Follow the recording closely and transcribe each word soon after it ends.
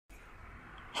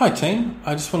Hi team,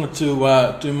 I just wanted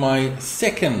to do my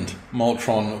second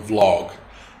Maltron vlog.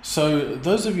 So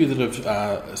those of you that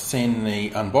have seen the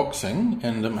unboxing,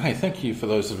 and hey, thank you for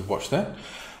those that have watched that.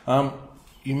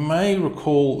 You may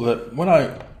recall that when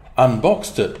I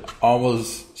unboxed it, I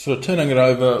was sort of turning it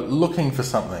over looking for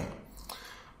something.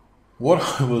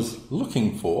 What I was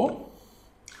looking for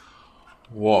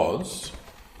was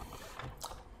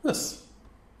this.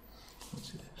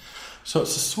 So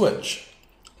it's a switch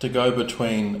to go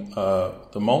between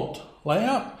the Malt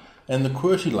layout and the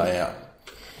QWERTY layout.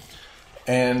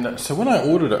 And so when I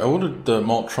ordered it, I ordered the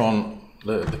Maltron,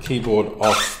 the keyboard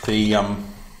off the, I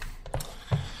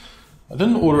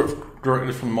didn't order it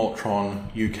directly from Maltron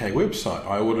UK website.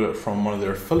 I ordered it from one of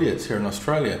their affiliates here in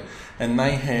Australia, and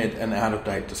they had an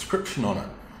out-of-date description on it.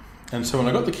 And so when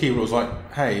I got the keyboard, I was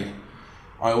like, hey,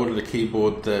 I ordered a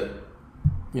keyboard that,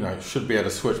 you know, should be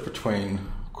able to switch between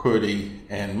QWERTY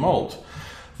and Malt.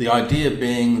 The idea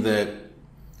being that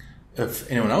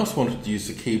if anyone else wanted to use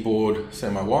the keyboard, say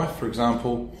my wife for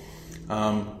example,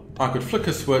 I could flick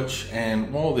a switch,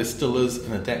 and while there still is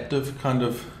an adaptive kind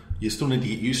of, you still need to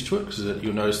get used to it because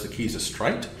you'll notice the keys are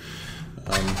straight.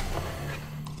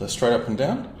 They're straight up and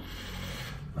down.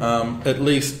 At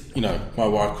least, you know, my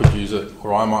wife could use it,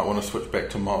 or I might want to switch back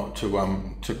to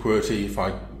QWERTY if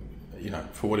I, you know,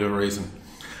 for whatever reason,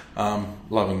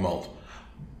 loving Malt.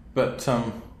 But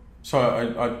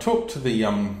so I talked to the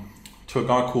to a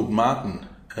guy called Martin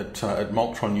at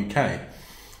Maltron UK,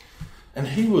 and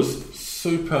he was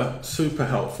super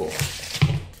helpful.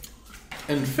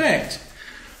 In fact,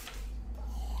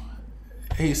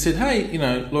 he said, hey, you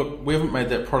know, look, we haven't made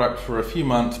that product for a few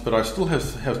months, but I still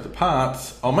have the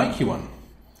parts. I'll make you one.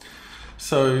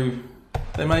 So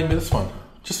they made me this one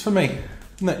just for me.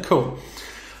 Isn't that cool?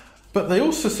 But they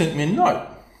also sent me a note.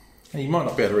 Now, you might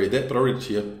not be able to read that, but I'll read it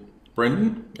to you.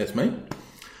 Brendan, that's me.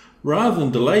 Rather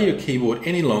than delay your keyboard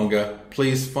any longer,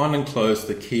 please find and close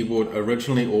the keyboard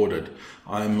originally ordered.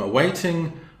 I'm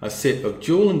awaiting a set of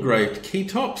jewel engraved key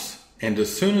tops, and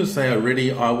as soon as they are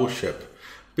ready, I will ship.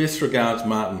 Best regards,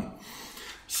 Martin.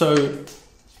 So,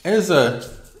 as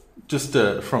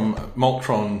from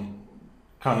Maltron,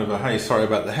 kind of a hey, sorry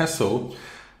about the hassle,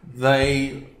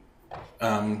 they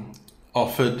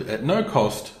offered at no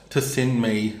cost to send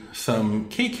me some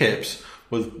keycaps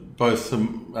with both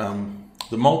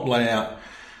the Malt layout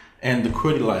and the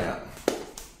QWERTY layout.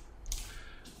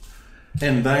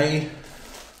 And they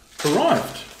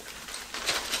arrived.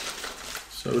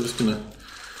 So we're just going to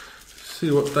see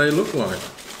what they look like.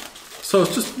 So I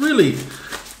was just really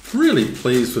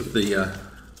pleased with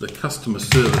the customer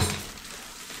service.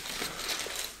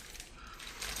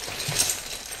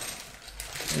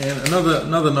 And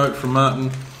another note from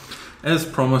Martin. As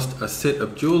promised, a set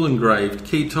of jewel engraved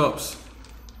key tops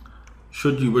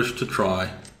should you wish to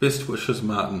try. Best wishes,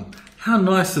 Martin. How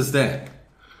nice is that?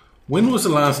 When was the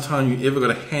last time you ever got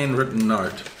a handwritten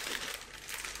note?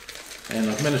 And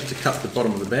I've managed to cut the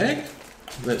bottom of the bag.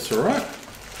 That's alright.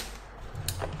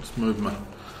 Just move my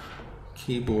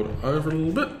keyboard over a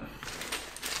little bit.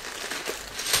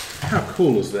 How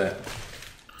cool is that?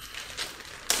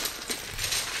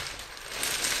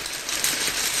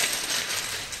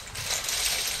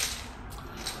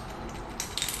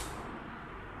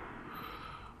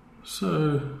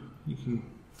 So you can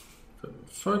put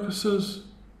focuses.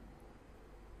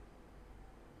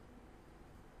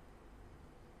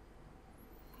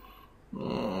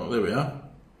 Oh, there we are.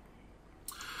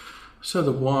 So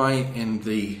the Y and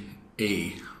the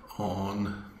E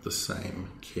on the same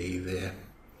key there.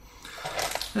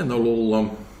 And they'll all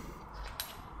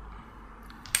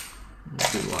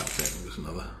do like that. There's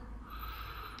another.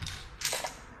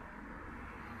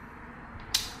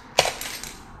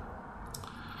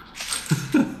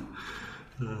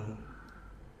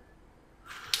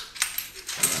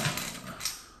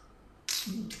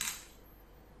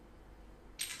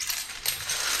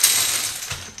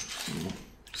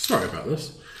 Sorry about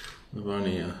this. I've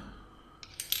only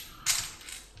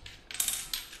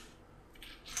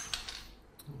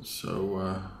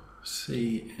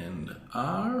C and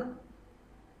R.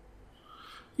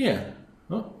 Yeah.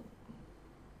 Oh,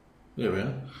 there we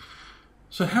are.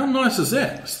 So how nice is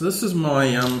that? So this is my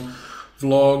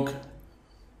vlog.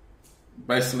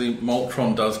 Basically,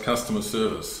 Maltron does customer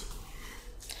service.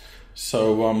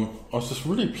 So I was just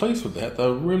really pleased with that. They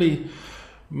were really,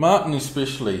 Martin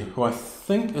especially, who I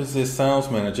think is their sales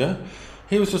manager,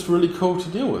 he was just really cool to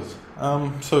deal with.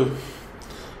 So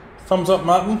thumbs up,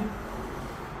 Martin.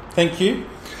 Thank you.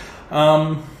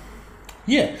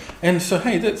 Yeah, and so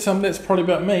hey, that's probably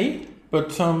about me.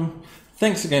 But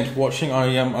thanks again for watching.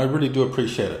 I really do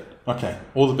appreciate it. Okay,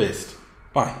 all the best.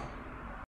 Bye.